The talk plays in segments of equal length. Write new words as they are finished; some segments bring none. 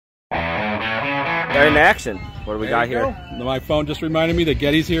In action. What do we got here? My phone just reminded me that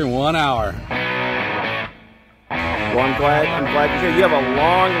Geddy's here in 1 hour. Well, I'm glad to hear. You have a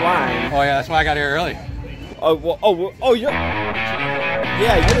long line. Oh yeah, that's why I got here early. You're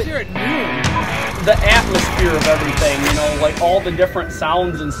here at noon. The atmosphere of everything, you know, like all the different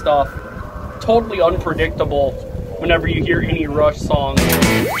sounds and stuff, totally unpredictable whenever you hear any Rush song.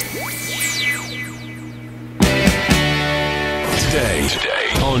 Today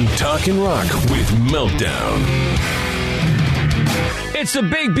on Talkin' Rock with Meltdown. It's the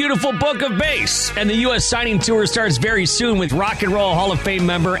big, beautiful book of bass, and the U.S. signing tour starts very soon with Rock and Roll Hall of Fame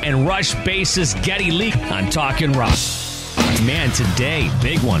member and Rush bassist Geddy Lee on Talkin' Rock. Man, today,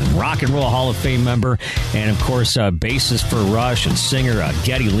 big one. Rock and Roll Hall of Fame member and, of course, bassist for Rush and singer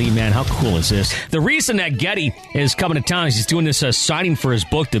Geddy Lee. Man, how cool is this? The reason that Geddy is coming to town is he's doing this signing for his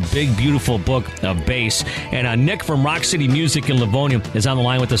book, The Big, Beautiful Book of Bass. And Nick from Rock City Music in Livonia is on the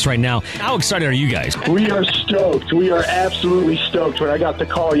line with us right now. How excited are you guys? We are stoked. We are absolutely stoked. When I got the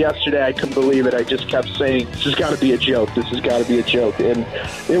call yesterday, I couldn't believe it. I just kept saying, this has got to be a joke. This has got to be a joke. And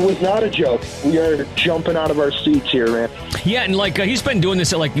it was not a joke. We are jumping out of our seats here, man. Yeah, and like he's been doing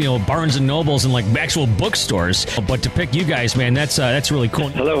this at like Barnes and Nobles and like actual bookstores. But to pick you guys, man, that's really cool.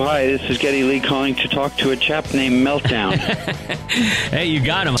 Hello, hi. This is Geddy Lee calling to talk to a chap named Meltdown. Hey, you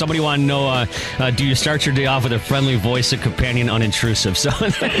got him. Somebody want to know? Do you start your day off with a friendly voice, a companion, unintrusive? So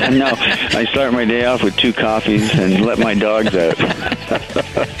no, I start my day off with 2 coffees and let my dogs out.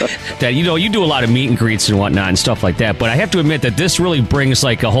 That you do a lot of meet and greets and whatnot and stuff like that. But I have to admit that this really brings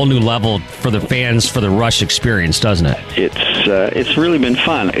like a whole new level for the fans for the Rush experience, doesn't it? It's really been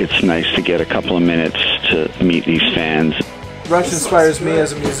fun. It's nice to get a couple of minutes to meet these fans. Rush inspires me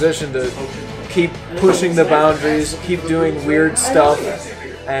as a musician to keep pushing the boundaries, keep doing weird stuff,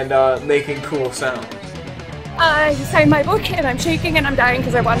 and making cool sound. I signed my book and I'm shaking and I'm dying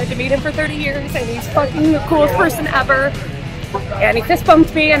because I wanted to meet him for 30 years and he's fucking the coolest person ever. And he fist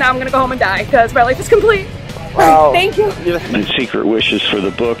bumped me and now I'm going to go home and die because my life is complete. Wow. Thank you. My secret wishes for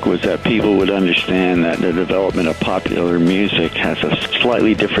the book was that people would understand that the development of popular music has a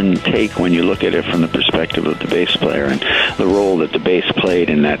slightly different take when you look at it from the perspective of the bass player, and the role that the bass played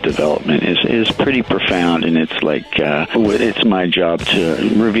in that development is pretty profound, and it's like it's my job to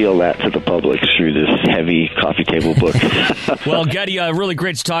reveal that to the public through this heavy coffee table book. Well, Geddy, really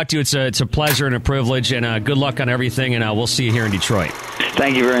great to talk to you. It's a pleasure and a privilege, and good luck on everything, and we'll see you here in Detroit.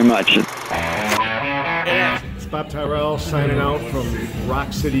 Thank you very much. Bob Tyrell signing out from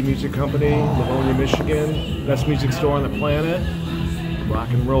Rock City Music Company, Livonia, Michigan. Best music store on the planet. Rock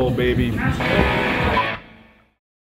and roll, baby.